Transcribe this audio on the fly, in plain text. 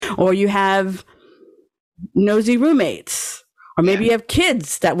Or you have nosy roommates. Or maybe you have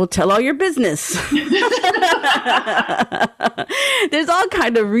kids that will tell all your business. There's all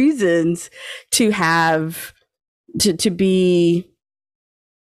kind of reasons to have to be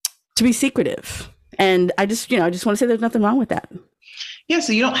secretive. And I just want to say there's nothing wrong with that. Yeah,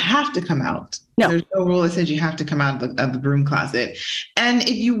 so you don't have to come out. No. There's no rule that says you have to come out of the broom closet. And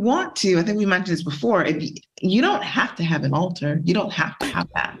if you want to, I think we mentioned this before, you don't have to have an altar. You don't have to have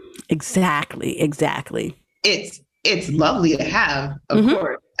that. Exactly. It's lovely to have, of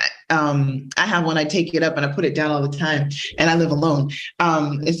course. I have one. I take it up and I put it down all the time, and I live alone.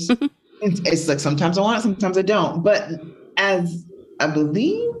 It's like sometimes I want it, sometimes I don't. But as I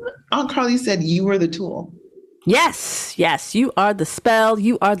believe Aunt Carly said, you were the tool. Yes, you are the spell.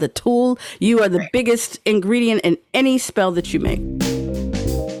 You are the tool. You are the biggest ingredient in any spell that you make.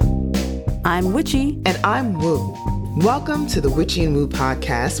 I'm Witchy. And I'm Woo. Welcome to the Witchy and Woo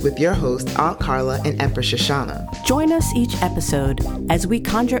podcast with your hosts, Aunt Carla and Empress Shoshana. Join us each episode as we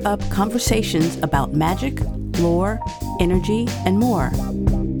conjure up conversations about magic, lore, energy, and more.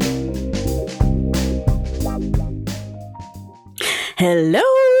 Hello,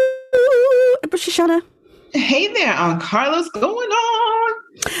 Empress Shoshana. Hey there, Aunt Carla. What's going on?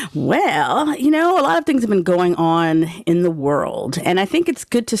 Well, a lot of things have been going on in the world, and I think it's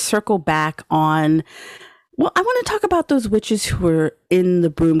good to circle back on. Well, I want to talk about those witches who were in the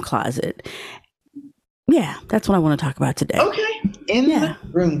broom closet. Yeah, that's what I want to talk about today. Okay, in the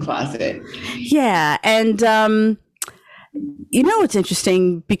broom closet. Yeah, and it's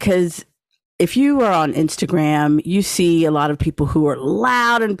interesting because if you are on Instagram, you see a lot of people who are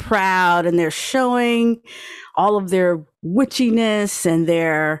loud and proud, and they're showing all of their witchiness and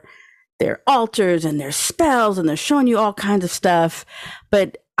their altars and their spells, and they're showing you all kinds of stuff.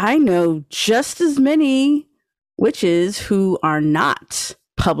 But I know just as many witches who are not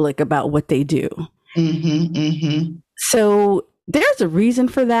public about what they do. So there's a reason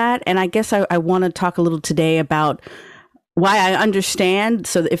for that. And I guess I want to talk a little today about why I understand.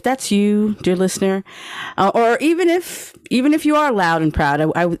 So if that's you, dear listener, or even if you are loud and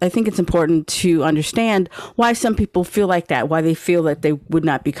proud, I think it's important to understand why some people feel like that, why they feel that they would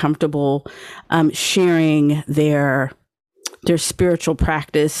not be comfortable sharing their spiritual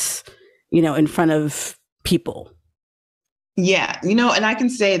practice, in front of people. Yeah, and I can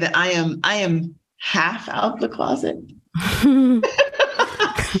say that I am half out the closet.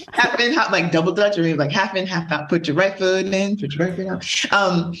 Half in, half, like double Dutch, or maybe like half in, half out. Put your right foot in, put your right foot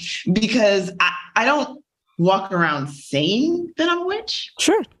out. Because I don't walk around saying that I'm a witch.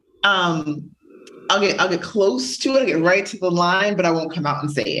 Sure. I'll get close to it. I'll get right to the line, but I won't come out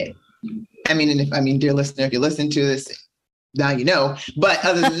and say it. Dear listener, if you listen to this, now you know. But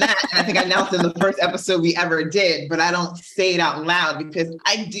other than that, I think I announced in the first episode we ever did, but I don't say it out loud because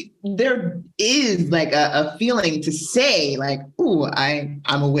there is like a feeling to say like, ooh, I'm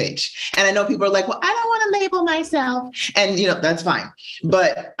a witch. And I know people are like, well, I don't want to label myself. And, that's fine.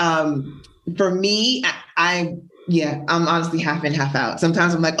 But for me, I'm honestly half in, half out.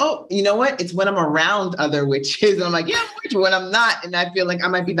 Sometimes I'm like, oh, you know what? It's when I'm around other witches. And I'm like, yeah, I'm a witch. When I'm not, and I feel like I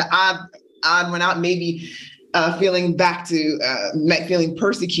might be the odd one out, maybe feeling back to feeling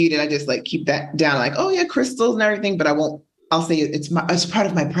persecuted. I just like keep that down, like, oh yeah, crystals and everything, but I'll say it's part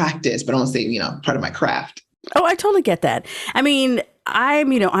of my practice, but I won't say, part of my craft. Oh, I totally get that. I'm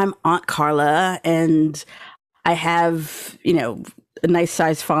Aunt Carla, and I have, a nice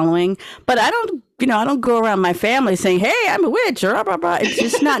size following, but I don't go around my family saying, hey, I'm a witch, or blah, blah, blah. It's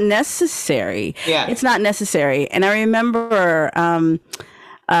just not necessary. Yeah. It's not necessary. And I remember,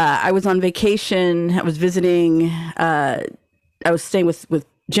 I was on vacation. I was visiting. I was staying with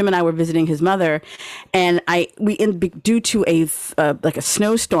Jim, and I were visiting his mother, and due to a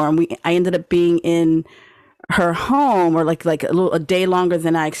snowstorm, I ended up being in her home, or like a day longer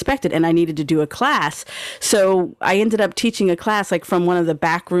than I expected, and I needed to do a class. So I ended up teaching a class like from one of the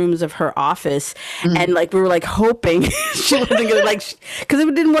back rooms of her office, and like we were like hoping she wasn't gonna because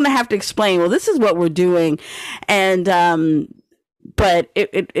we didn't want to have to explain. Well, this is what we're doing, and but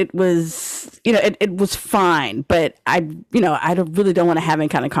it was, it was fine, but I really don't want to have any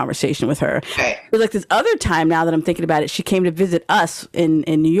kind of conversation with her. Right. It was like this other time, now that I'm thinking about it, she came to visit us in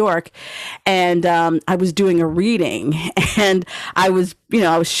New York, and I was doing a reading, and I was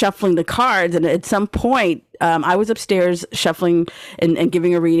shuffling the cards, and at some point I was upstairs shuffling and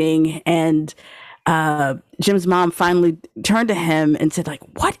giving a reading, and Jim's mom finally turned to him and said, like,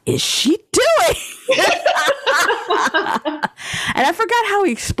 what is she doing? And I forgot how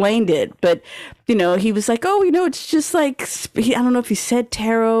he explained it, but he was like, oh, it's just like, I don't know if he said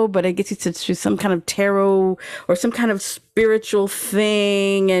tarot, but I guess he said some kind of tarot or some kind of spiritual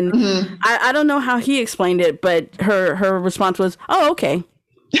thing. And I don't know how he explained it, but her response was, oh, okay.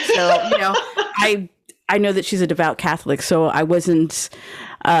 So, I know that she's a devout Catholic, so I wasn't,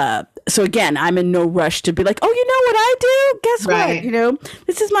 so again, I'm in no rush to be like, oh, you know what I do? Guess what?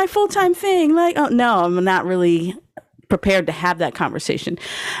 This is my full-time thing. Like, oh, no, I'm not really prepared to have that conversation.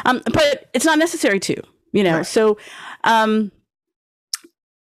 But it's not necessary to, Right. So I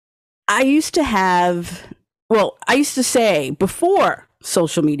used to say before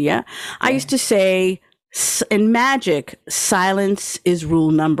social media, I used to say in magic, silence is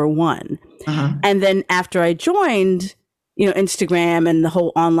rule number one. And then after I joined, Instagram and the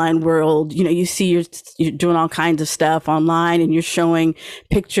whole online world, you see you're doing all kinds of stuff online and you're showing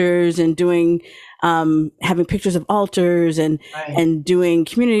pictures and doing having pictures of altars and doing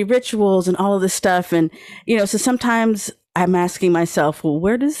community rituals and all of this stuff. And, so sometimes I'm asking myself, well,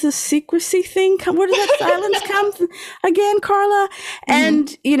 where does this secrecy thing come? Where does that silence come again, Carla?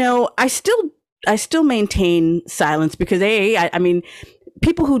 And, I still maintain silence because I mean,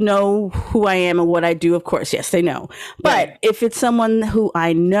 people who know who I am and what I do, of course, yes, they know. But if it's someone who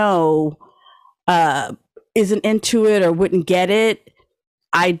I know isn't into it or wouldn't get it,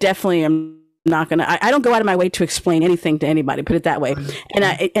 I definitely am not gonna. I don't go out of my way to explain anything to anybody. Put it that way.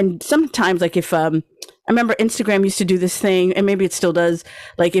 And sometimes, like if I remember Instagram used to do this thing, and maybe it still does.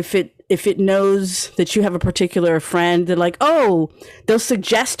 Like if it knows that you have a particular friend, they're like, oh, they'll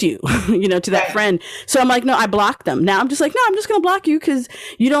suggest you, to that friend. So I'm like, no, I block them. Now I'm just like, no, I'm just gonna block you because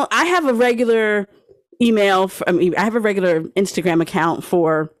you don't. I have a regular email. I have a regular Instagram account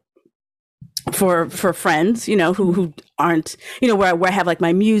for friends, who aren't, where I have like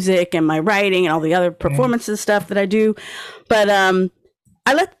my music and my writing and all the other performances stuff that I do. But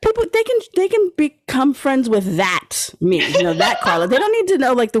I let people, they can become friends with me, that Carla. They don't need to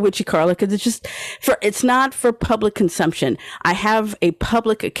know like the witchy Carla because it's not for public consumption. I have a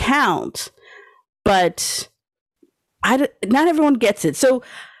public account, but not everyone gets it. So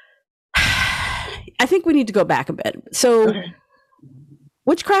I think we need to go back a bit. So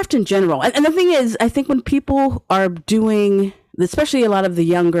witchcraft in general. And the thing is, I think when people are doing, especially a lot of the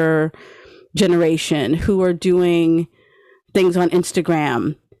younger generation who are doing things on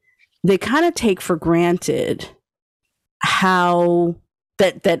Instagram, they kind of take for granted how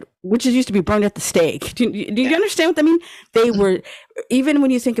that witches used to be burned at the stake. Do you understand what I mean? They were, even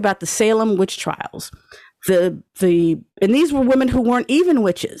when you think about the Salem witch trials, and these were women who weren't even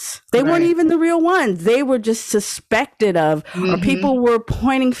witches. They weren't even the real ones. They were just suspected of, or people were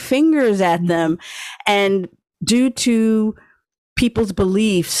pointing fingers at them. And due to people's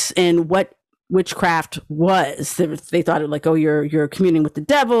beliefs in what witchcraft was, they thought it like, oh, you're communing with the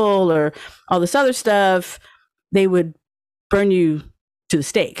devil or all this other stuff. They would burn you to the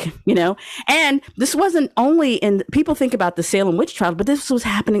stake, and this wasn't only people think about the Salem witch trials, but this was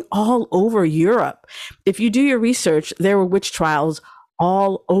happening all over Europe. If you do your research, there were witch trials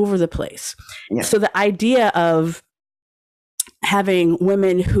all over the place. So the idea of having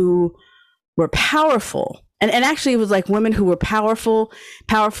women who were powerful, and actually it was like women who were powerful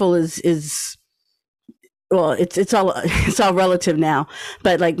is well, it's all relative now,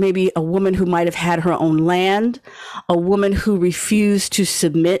 but like maybe a woman who might have had her own land, a woman who refused to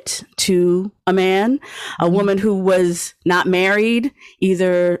submit to a man, a woman who was not married,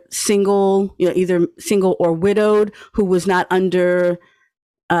 either single or widowed, who was not under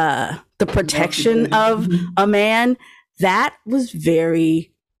the protection of a man. That was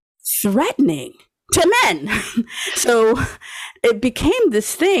very threatening to men. So it became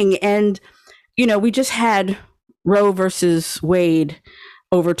this thing, and we just had Roe versus Wade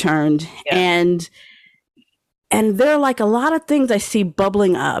overturned, and there are like a lot of things I see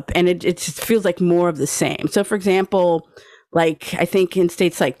bubbling up, and it just feels like more of the same. So, for example, like I think in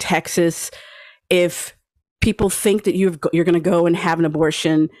states like Texas, if people think that you're going to go and have an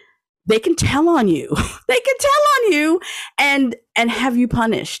abortion, they can tell on you. They can tell on you and have you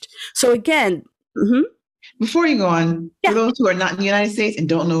punished. So again. Before you go on, for those who are not in the United States and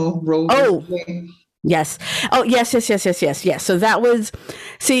don't know Roe. Yes. Oh, yes. So that was,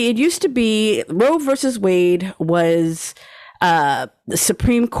 it used to be Roe versus Wade was the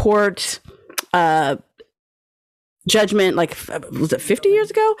Supreme Court judgment, like, was it 50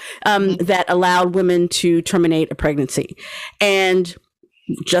 years ago, that allowed women to terminate a pregnancy. And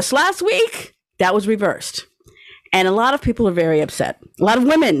just last week, that was reversed. And a lot of people are very upset. A lot of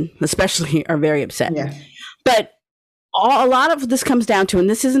women, especially, are very upset. Yeah. But a lot of this comes down to, and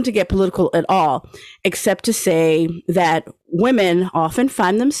this isn't to get political at all, except to say that women often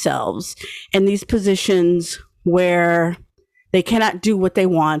find themselves in these positions where they cannot do what they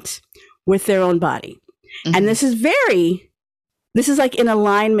want with their own body. Mm-hmm. And this is like in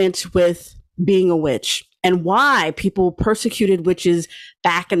alignment with being a witch and why people persecuted witches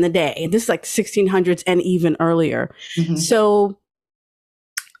back in the day. And this is like 1600s and even earlier. Mm-hmm. So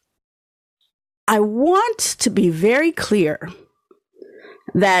I want to be very clear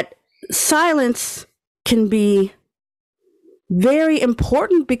that silence can be very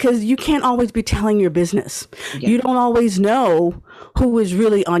important because you can't always be telling your business. Yeah. You don't always know who is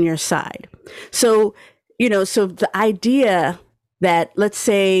really on your side. So, so the idea that, let's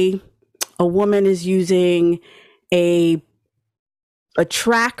say a woman is using a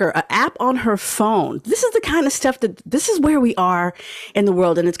tracker, an app on her phone. This is the kind of stuff this is where we are in the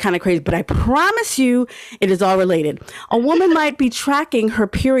world. And it's kind of crazy, but I promise you it is all related. A woman might be tracking her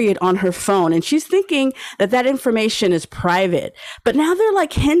period on her phone and she's thinking that information is private, but now they're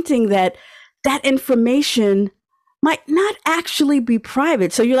like hinting that information might not actually be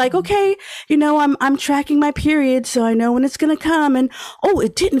private. So you're like, okay, I'm tracking my period, so I know when it's going to come, and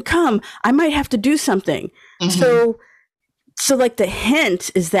it didn't come. I might have to do something. Mm-hmm. So like the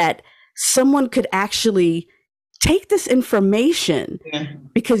hint is that someone could actually take this information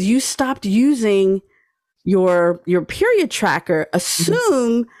because you stopped using your period tracker,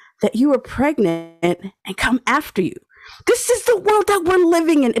 assume that you were pregnant and come after you. This is the world that we're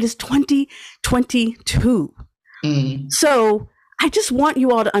living in. It is 2022. So I just want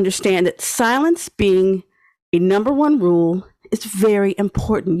you all to understand that silence being a number one rule is very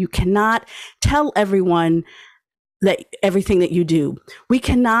important. You cannot tell everyone that everything that you do. We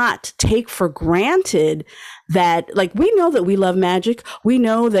cannot take for granted that, like, we know that we love magic. We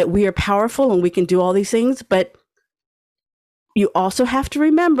know that we are powerful and we can do all these things, but you also have to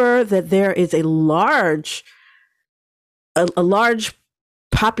remember that there is a large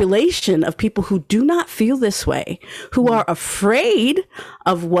population of people who do not feel this way, who are afraid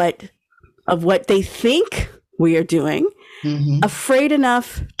of what they think we are doing, afraid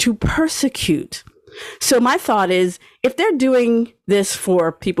enough to persecute. So my thought is, if they're doing this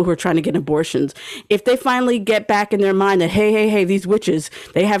for people who are trying to get abortions, if they finally get back in their mind that, hey, these witches,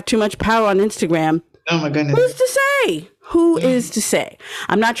 they have too much power on Instagram. Oh my goodness. Who's to say? Who is to say?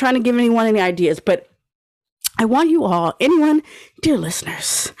 I'm not trying to give anyone any ideas, but I want you all, dear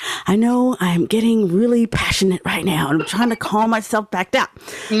listeners, I know I'm getting really passionate right now and I'm trying to calm myself back down.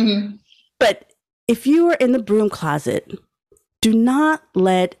 Mm-hmm. But if you are in the broom closet, do not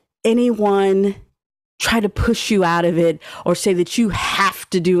let anyone try to push you out of it or say that you have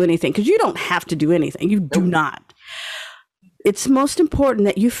to do anything, because you don't have to do anything. You do not. It's most important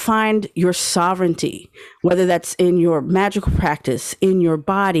that you find your sovereignty, whether that's in your magical practice, in your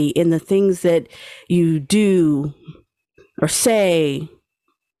body, in the things that you do or say.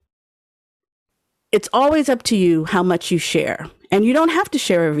 It's always up to you how much you share. And you don't have to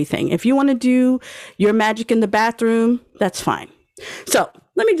share everything. If you want to do your magic in the bathroom, that's fine. So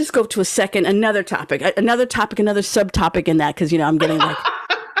let me just go to another topic, another subtopic in that, because, I'm getting like,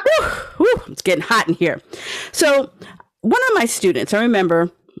 it's getting hot in here. So one of my students, I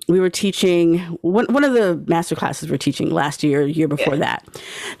remember we were teaching, one of the master classes we were teaching last year before that.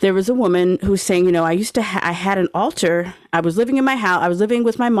 There was a woman who was saying, I had an altar. I was living in my house. I was living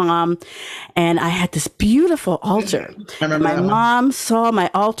with my mom, and I had this beautiful altar. My mom saw my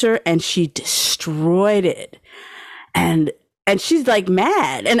altar and she destroyed it. And she's like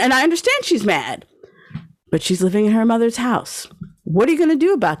mad. And I understand she's mad, but she's living in her mother's house. What are you going to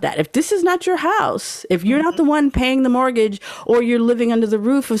do about that? If this is not your house, if you're not the one paying the mortgage, or you're living under the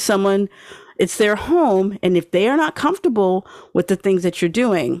roof of someone, it's their home. And if they are not comfortable with the things that you're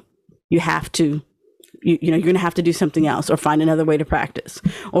doing, you have to, you're going to have to do something else or find another way to practice.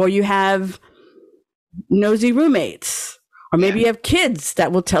 Or you have nosy roommates, or maybe you have kids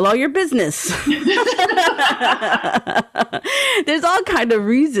that will tell all your business. There's all kind of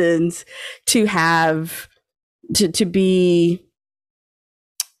reasons to have, to be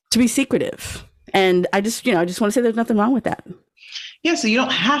secretive. And I just want to say there's nothing wrong with that. Yeah, so you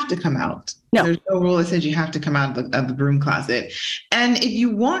don't have to come out. No. There's no rule that says you have to come out of the broom closet. And if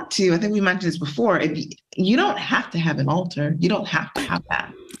you want to, I think we mentioned this before, you don't have to have an altar. You don't have to have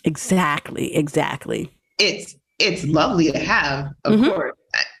that. Exactly. It's lovely to have, of course.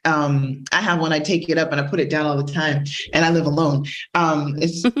 I have one. I take it up and I put it down all the time, and I live alone.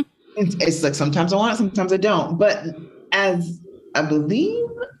 It's like sometimes I want it, sometimes I don't. But as I believe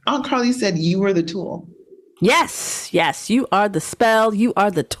Aunt Carly said, you were the tool. Yes, yes. You are the spell. You are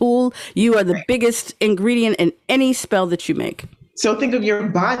the tool. You are the biggest ingredient in any spell that you make. So think of your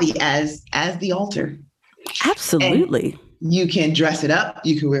body as the altar. Absolutely. And you can dress it up.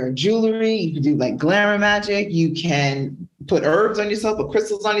 You can wear jewelry. You can do like glamour magic. You can put herbs on yourself, put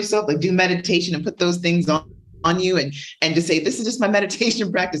crystals on yourself, like do meditation and put those things on you and just say, this is just my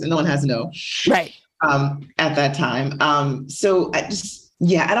meditation practice. And no one has to know. Right. At that time. So I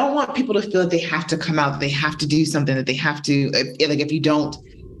don't want people to feel that they have to come out, that they have to do something, that they have to, if you don't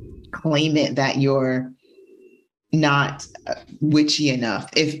claim it, that you're not witchy enough.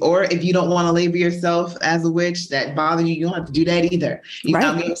 If you don't want to label yourself as a witch, that bothers you, you don't have to do that either. We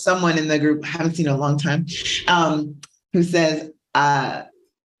have someone in the group, I haven't seen in a long time, who says, I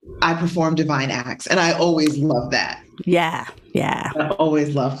perform divine acts. And I always love that. Yeah. Yeah. I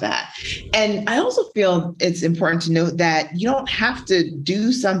always love that. And I also feel it's important to note that you don't have to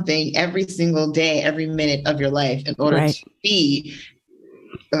do something every single day, every minute of your life in order to be,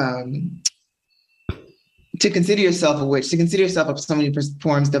 to consider yourself a witch, to consider yourself someone who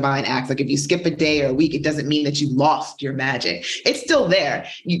performs divine acts. Like if you skip a day or a week, it doesn't mean that you lost your magic. It's still there.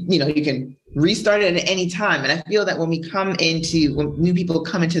 You can restart it at any time. And I feel that when new people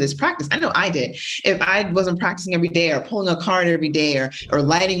come into this practice, I know I did. If I wasn't practicing every day or pulling a card every day or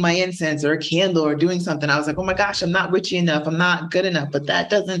lighting my incense or a candle or doing something, I was like, oh my gosh, I'm not witchy enough. I'm not good enough. But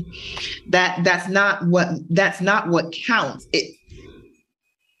that's not what counts.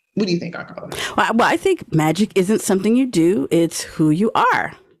 What do you think, Carla? Well, I think magic isn't something you do. It's who you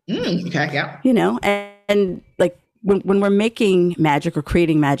are. Okay, yeah. And like when we're making magic or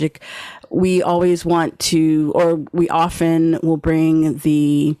creating magic, we always want to, or we often will bring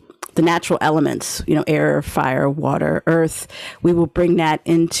the natural elements, air, fire, water, earth. We will bring that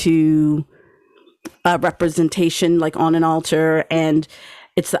into a representation like on an altar. And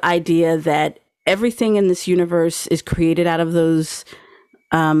it's the idea that everything in this universe is created out of those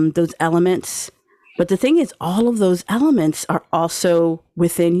elements. But the thing is, all of those elements are also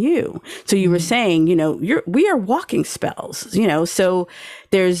within you. So you were saying, we are walking spells, so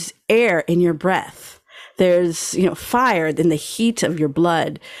there's air in your breath. There's, fire in the heat of your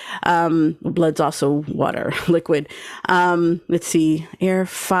blood. Blood's also water, liquid. Let's see, air,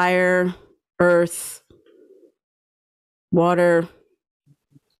 fire, earth, water.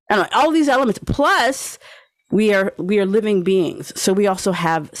 I don't know, all these elements. Plus, we are living beings. So we also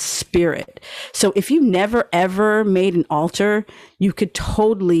have spirit. So if you never, ever made an altar, you could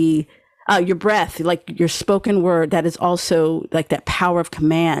totally, your breath, like your spoken word, that is also like that power of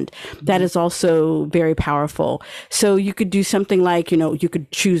command. That is also very powerful. So you could do something like, you could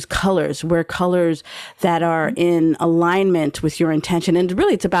choose colors, wear colors that are in alignment with your intention. And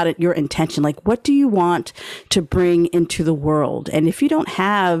really it's about your intention. Like, what do you want to bring into the world? And if you don't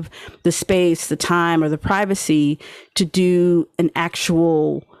have the space, the time, or the privacy to do an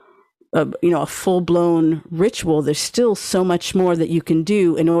actual a full-blown ritual, there's still so much more that you can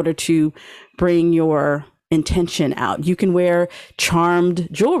do in order to bring your intention out. You can wear charmed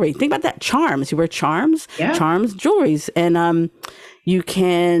jewelry. Think about that. Charms. You wear charms, charms, jewelries. And you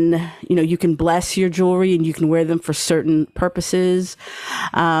can bless your jewelry and you can wear them for certain purposes.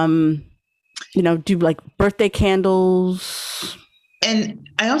 Do like birthday candles. And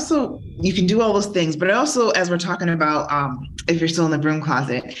you can do all those things, but I also, as we're talking about, if you're still in the broom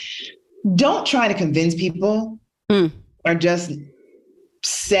closet, don't try to convince people or just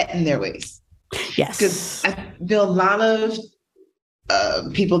set in their ways. Yes. Because I feel a lot of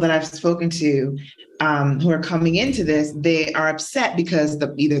people that I've spoken to who are coming into this, they are upset because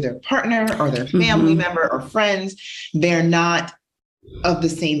either their partner or their family member or friends, they're not of the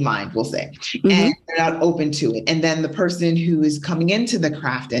same mind, we'll say, and they're not open to it. And then the person who is coming into the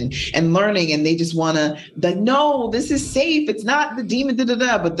craft and learning, and they just want to like, no, this is safe. It's not the demon,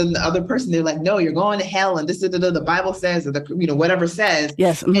 But then the other person, they're like, no, you're going to hell. And this, the Bible says, or whatever says,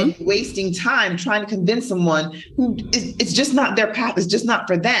 yes, and wasting time trying to convince someone who it's just not their path. It's just not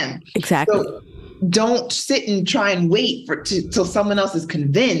for them. Exactly. So don't sit and try and wait till someone else is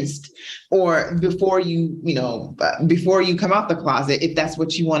convinced, or before you come out the closet, if that's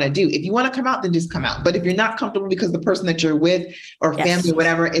what you want to do. If you want to come out, then just come out. But if you're not comfortable because the person that you're with or family or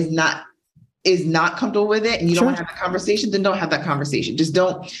whatever is not comfortable with it, and you don't want to have a conversation, then don't have that conversation. Just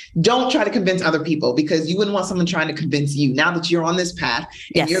don't try to convince other people, because you wouldn't want someone trying to convince you. Now that you're on this path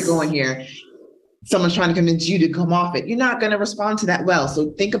and you're going here, someone's trying to convince you to come off it, you're not going to respond to that well. So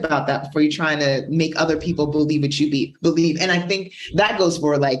think about that before you're trying to make other people believe what you believe. And I think that goes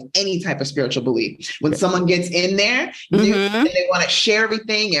for like any type of spiritual belief. When someone gets in there, they want to share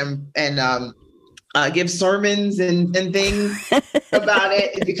everything and give sermons and things about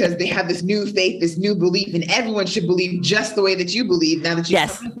it because they have this new faith, this new belief, and everyone should believe just the way that you believe. Now that you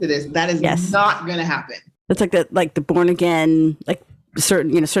come into this, that is not going to happen. It's like the born again, like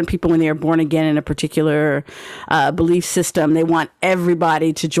certain people, when they are born again in a particular belief system, they want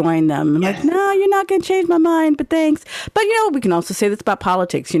everybody to join them. I'm like, no, you're not going to change my mind, but thanks. But, we can also say this about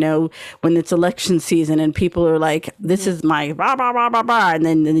politics, when it's election season and people are like, this is my blah, blah, blah, blah, blah. And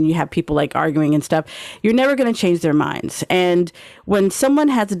then you have people like arguing and stuff. You're never going to change their minds. And when someone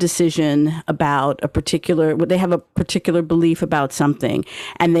has a decision about they have a particular belief about something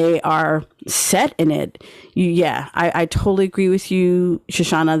and they are set in it, I totally agree with you,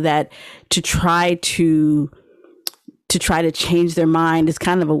 Shoshana, that to try to change their mind is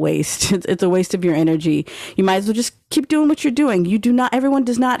kind of a waste. It's a waste of your energy. You might as well just keep doing what you're doing. Everyone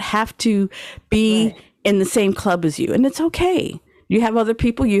does not have to be in the same club as you, and it's okay. You have other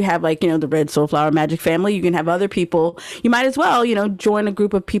people. You have the Red Soulflower Magic family. You can have other people. You might as well, join a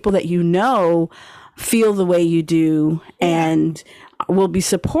group of people that feel the way you do and will be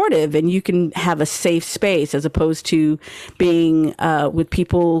supportive, and you can have a safe space as opposed to being with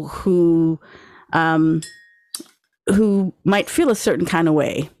people who might feel a certain kind of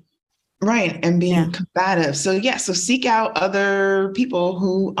way. Right. And being combative. So seek out other people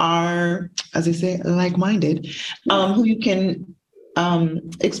who are, as I say, like-minded, who you can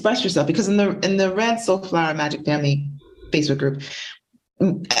express yourself. Because in the Red Soulflower Magic Family Facebook group,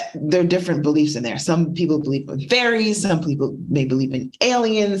 there are different beliefs in there. Some people believe in fairies. Some people may believe in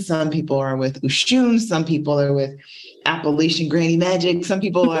aliens. Some people are with Oshun. Some people are with Appalachian Granny Magic. Some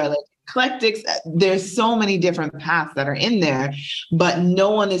people are like eclectics. There's so many different paths that are in there, but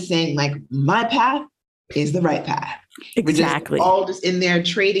no one is saying like my path is the right path. Exactly. We're all just in there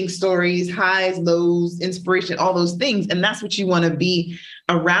trading stories, highs, lows, inspiration, all those things. And that's what you want to be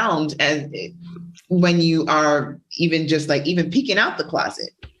around when you are even peeking out the closet.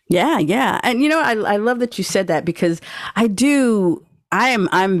 Yeah. Yeah. And, I love that you said that because I am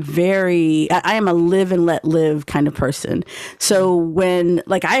a live and let live kind of person. So when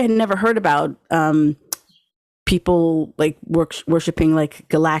I had never heard about people like worshiping like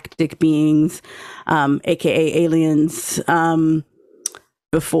galactic beings, aka aliens,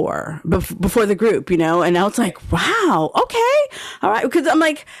 before the group, and I was like, wow, okay, all right, because I'm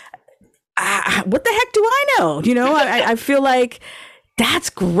like, what the heck do I know? I feel like that's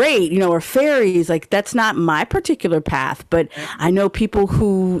great, or fairies, like that's not my particular path, but I know people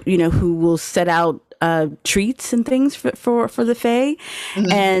who will set out treats and things for the Fae.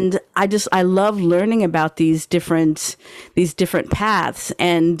 Mm-hmm. And I love learning about these different paths,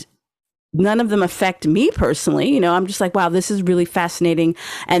 and none of them affect me personally. I'm just like, wow, this is really fascinating.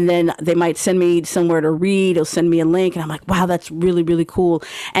 And then they might send me somewhere to read, or send me a link, and I'm like, wow, that's really, really cool.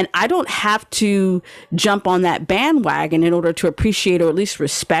 And I don't have to jump on that bandwagon in order to appreciate or at least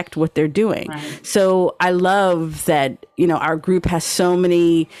respect what they're doing. Right. So I love that, our group has so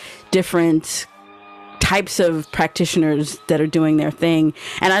many different types of practitioners that are doing their thing.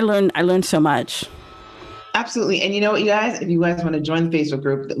 And I learned so much. Absolutely. And you know what, you guys, if you guys want to join the Facebook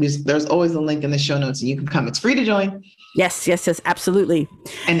group, there's always a link in the show notes and you can come. It's free to join. Yes, absolutely.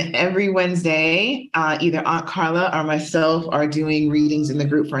 And every Wednesday, either Aunt Carla or myself are doing readings in the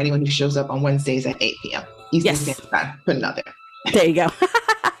group for anyone who shows up on Wednesdays at 8 p.m. Eastern Standard Time. Put it out there. There you go.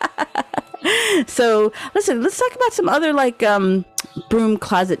 So listen, let's talk about some other broom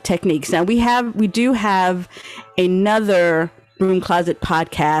closet techniques. Now we do have another broom closet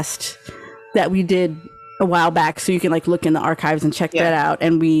podcast that we did a while back, so you can look in the archives and check that out.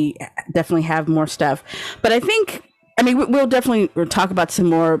 And we definitely have more stuff. But we'll definitely talk about some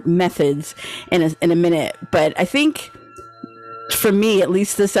more methods in a minute. But I think for me, at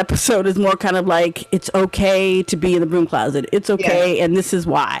least, this episode is more kind of like, it's okay to be in the broom closet. It's okay. And this is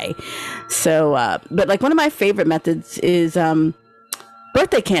why. So, but one of my favorite methods is,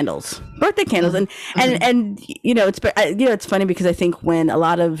 birthday candles, and it's funny because I think when a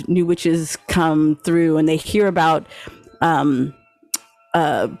lot of new witches come through and they hear about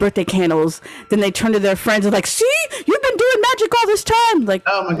birthday candles, then they turn to their friends and see, you've been doing magic all this time.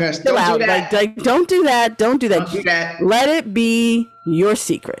 Oh my gosh, don't do that. Don't do that. Don't do that. Let it be your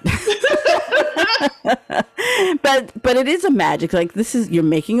secret. But it is a magic. You're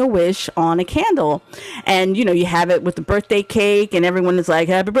making a wish on a candle, and you have it with the birthday cake, and everyone is like,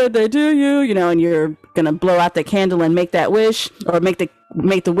 happy birthday to you, and you're gonna blow out the candle and make that wish, or make the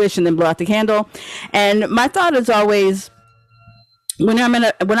wish and then blow out the candle. And my thought is always, when I'm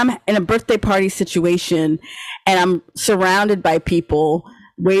in a birthday party situation and I'm surrounded by people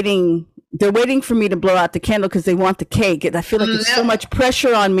waiting they're waiting for me to blow out the candle because they want the cake. I feel like it's so much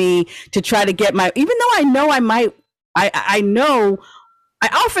pressure on me to try to get even though I know I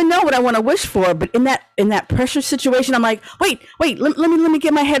often know what I want to wish for, but in that pressure situation, I'm like, wait, let me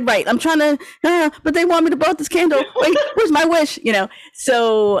get my head right. I'm trying to, but they want me to blow out this candle. Wait, where's my wish?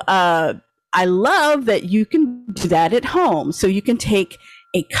 So I love that you can do that at home. So you can take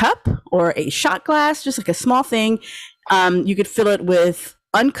a cup or a shot glass, just like a small thing. You could fill it with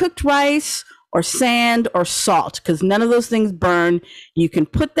uncooked rice or sand or salt, because none of those things burn. You can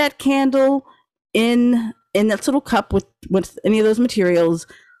put that candle in that little cup with any of those materials,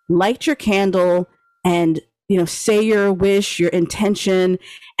 light your candle, and say your wish, your intention,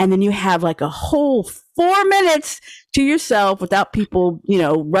 and then you have like a whole 4 minutes to yourself without people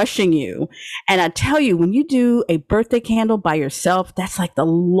rushing you. And I tell you, when you do a birthday candle by yourself, that's like the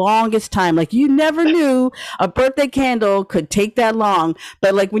longest time. Like, you never knew a birthday candle could take that long,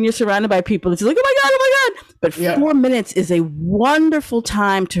 but like when you're surrounded by people, it's like, oh my god. But 4 minutes is a wonderful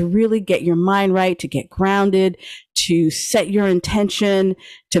time to really get your mind right, to get grounded, to set your intention,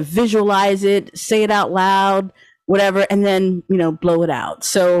 to visualize it, say it out loud, whatever, and then blow it out.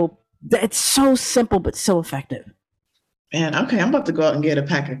 So it's so simple but so effective. Man, okay, I'm about to go out and get a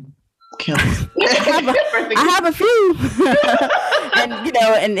pack of candles. I have a few.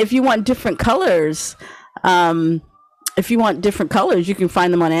 and if you want different colors, you can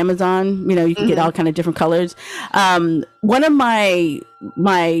find them on Amazon. You can get all kind of different colors. One of my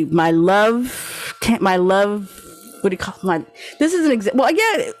love, what do you call my? This is an example. Well,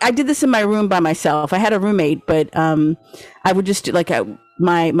 yeah, I did this in my room by myself. I had a roommate, but I would just do like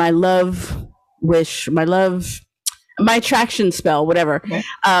my love wish, my attraction spell, whatever. Okay.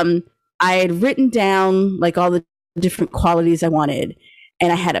 I had written down like all the different qualities I wanted,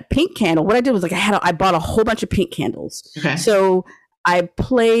 and I had a pink candle. What I did was like I bought a whole bunch of pink candles. Okay. So I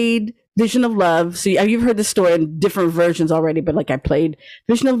played Vision of Love. So you've heard the story in different versions already, but like I played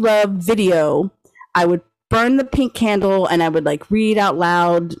Vision of Love video. I would burn the pink candle and I would like read out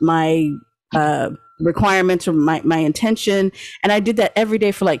loud my requirements or my intention, and I did that every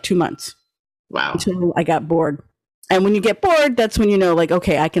day for like 2 months. Wow. Until I got bored. And when you get bored, that's when like,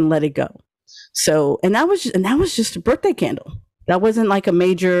 okay, I can let it go. So, and that was just a birthday candle. That wasn't like a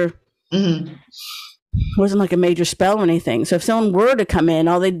major, wasn't like a major spell or anything. So if someone were to come in,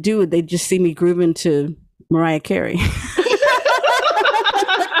 all they'd just see me grooving to Mariah Carey.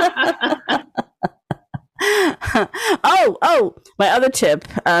 Oh, my other tip,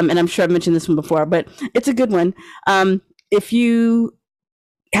 and I'm sure I've mentioned this one before, but it's a good one. If you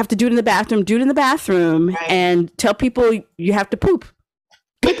have to do it in the bathroom, do it in the bathroom, right, and tell people you have to poop.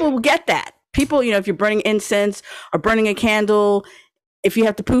 People will get that. People, if you're burning incense or burning a candle, if you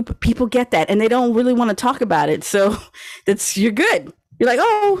have to poop, people get that, and they don't really want to talk about it. So you're good. You're like,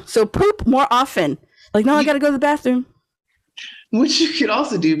 oh, so poop more often. Like, no, I got to go to the bathroom. Which you could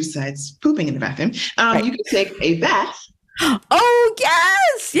also do besides pooping in the bathroom. Right. You could take a bath. Oh,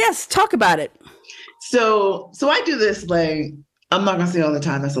 yes. Talk about it. So I do this, like, I'm not going to say all the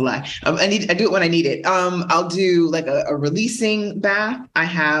time. That's a lie. I do it when I need it. I'll do like a releasing bath. I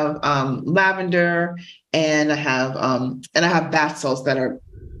have lavender, and I have bath salts that are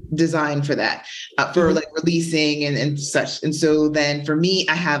designed for that, for like releasing and such. And so then for me,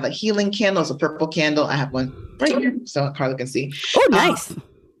 I have a healing candle. It's a purple candle. I have one right here, so Carla can see. Oh, nice.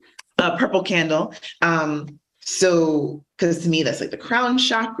 A purple candle. So, because to me, that's like the crown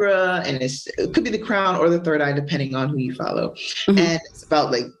chakra, and it could be the crown or the third eye, depending on who you follow. Mm-hmm. And it's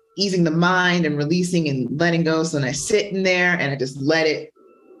about like easing the mind and releasing and letting go. So then I sit in there and I just let it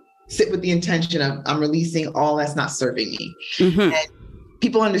sit with the intention of I'm releasing all that's not serving me. Mm-hmm. And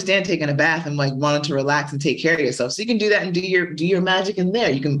people understand taking a bath and like wanting to relax and take care of yourself. So you can do that and do your magic in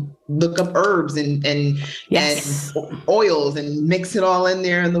there. You can look up herbs and oils and mix it all in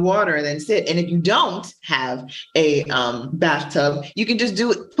there in the water and then sit. And if you don't have a bathtub, you can just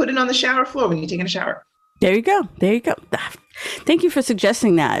put it on the shower floor when you're taking a shower. There you go. Thank you for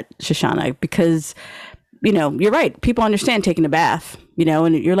suggesting that, Shoshana, because, you're right. People understand taking a bath,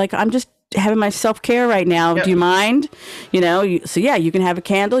 and you're like, I'm just having my self-care right now. Yep. Do you mind? So you can have a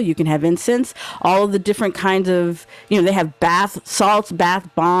candle, you can have incense, all of the different kinds of, they have bath salts, bath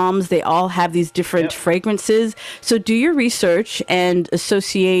bombs. They all have these different fragrances. So do your research and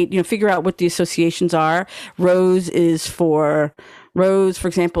associate, figure out what the associations are. Rose, for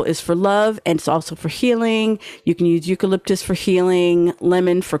example, is for love, and it's also for healing. You can use eucalyptus for healing,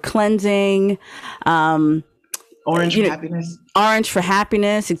 lemon for cleansing, orange for happiness. Orange for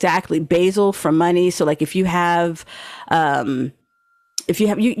happiness, exactly. Basil for money. So like if you have you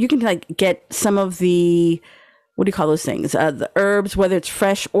can like get some of the, what do you call those things? The herbs, whether it's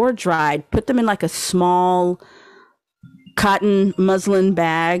fresh or dried, put them in like a small cotton muslin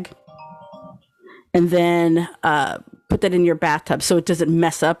bag, and then put that in your bathtub so it doesn't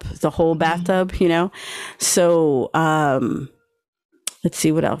mess up the whole bathtub, you know? So let's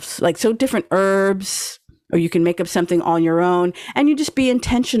see what else. Like, so different herbs, or you can make up something on your own, and you just be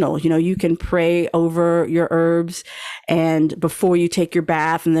intentional. You know, you can pray over your herbs and before you take your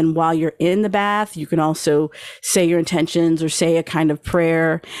bath. And then while you're in the bath, you can also say your intentions or say a kind of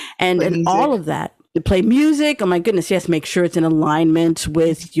prayer and all of that. Play music. Oh my goodness. Yes. Make sure it's in alignment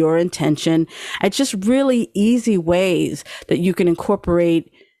with your intention. It's just really easy ways that you can incorporate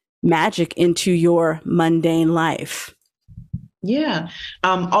magic into your mundane life. Yeah.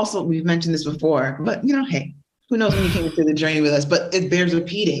 Also, we've mentioned this before, but you know, hey, who knows when you came into the journey with us, but it bears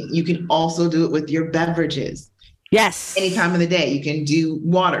repeating. You can also do it with your beverages. Yes. Any time of the day. You can do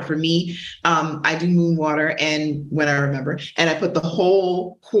water. For me, I do moon water, and when I remember, and I put the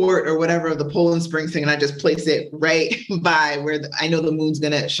whole quart or whatever of the Poland Springs thing, and I just place it right by where I know the moon's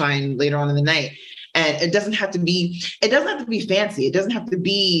going to shine later on in the night. And it doesn't have to be fancy. It doesn't have to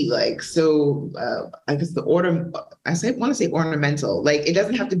be like, so I guess want to say ornamental. Like, it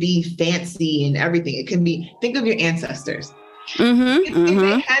doesn't have to be fancy and everything. It can be, think of your ancestors. If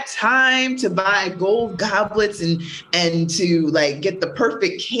they had time to buy gold goblets and to like get the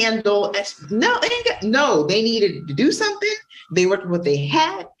perfect candle, they needed to do something. They worked with what they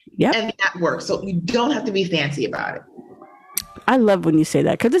had, and that worked. So you don't have to be fancy about it. I love when you say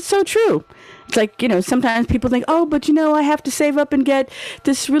that, because it's so true. It's like, you know, sometimes people think, oh, but you know, I have to save up and get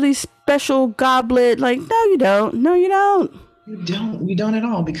this really special goblet. Like, no, you don't. No, you don't. You don't at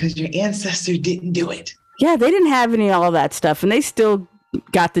all, because your ancestor didn't do it. Yeah, they didn't have any of all that stuff, and they still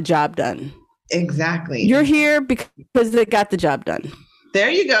got the job done. Exactly. You're here because they got the job done. There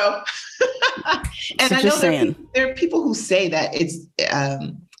you go. And so I know there are people who say that it's,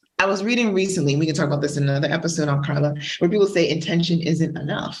 I was reading recently, we can talk about this in another episode on Carla, where people say intention isn't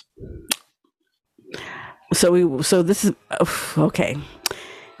enough. So this is, okay.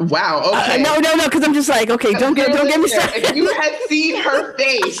 Wow. Okay. No, because I'm just like, okay, don't get me started. If you had seen her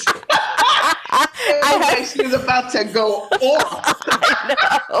face, she was about to go off.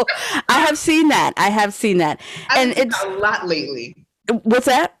 I know. I have seen that. And it's a lot lately. What's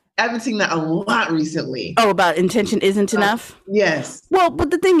that? I haven't seen that a lot recently. Oh, about intention isn't enough? Yes. Well, but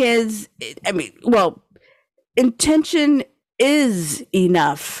the thing is, intention is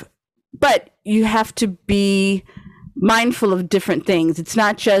enough, but you have to be mindful of different things. It's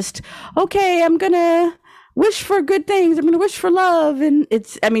not just, okay, I'm going to wish for good things. I'm going to wish for love. And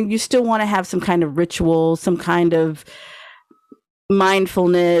you still want to have some kind of ritual, some kind of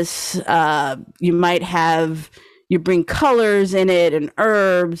mindfulness. You bring colors in it and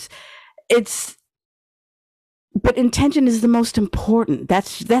herbs. But intention is the most important.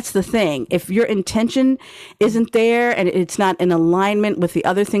 That's the thing. If your intention isn't there and it's not in alignment with the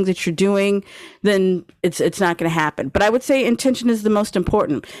other things that you're doing, then it's not going to happen. But I would say intention is the most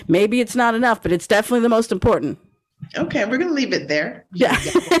important. Maybe it's not enough, but it's definitely the most important. Okay, we're going to leave it there. Yeah.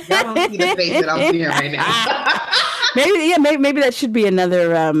 Y'all don't see the face that I'm seeing right now. maybe that should be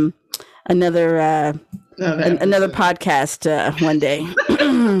another podcast one day.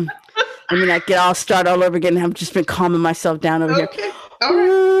 I get all start all over again. I've just been calming myself down over here. All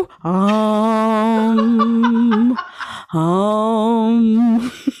right.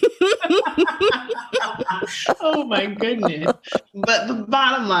 Oh my goodness. But the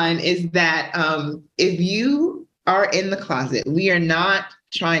bottom line is that if you are in the closet, we are not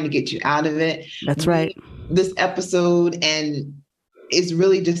trying to get you out of it. That's right. This episode is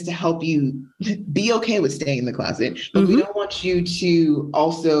really just to help you be okay with staying in the closet. But we don't want you to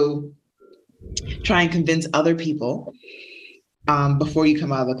also try and convince other people before you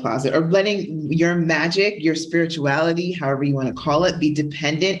come out of the closet, or letting your magic, your spirituality, however you want to call it, be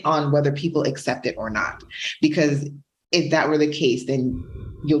dependent on whether people accept it or not. Because if that were the case, then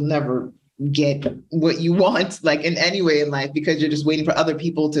you'll never get what you want, like in any way in life, because you're just waiting for other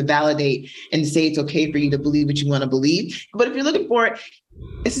people to validate and say it's okay for you to believe what you want to believe. But if you're looking for it,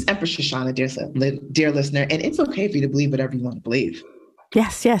 this is Empress Shoshana, dear listener, and it's okay for you to believe whatever you want to believe.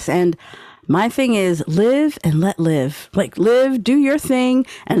 Yes. And my thing is live and let live. Like, live, do your thing,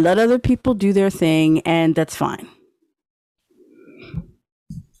 and let other people do their thing, and that's fine.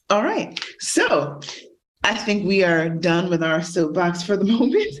 All right. So I think we are done with our soapbox for the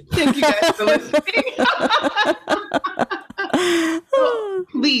moment. Thank you guys for listening. So,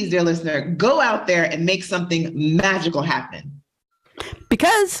 please, dear listener, go out there and make something magical happen.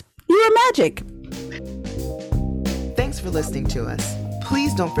 Because you are magic. Thanks for listening to us.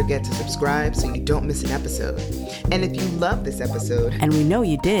 Please don't forget to subscribe so you don't miss an episode. And if you love this episode, and we know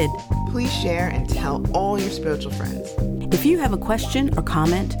you did, please share and tell all your spiritual friends. If you have a question or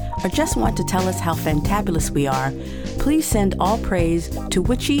comment, or just want to tell us how fantabulous we are, please send all praise to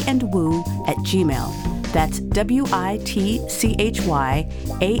witchyandwoo@gmail.com. That's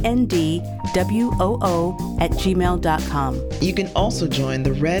witchyandwoo@gmail.com. You can also join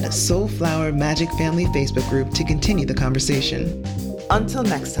the Red Soulflower Magic Family Facebook group to continue the conversation. Until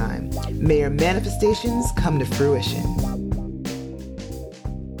next time, may your manifestations come to fruition.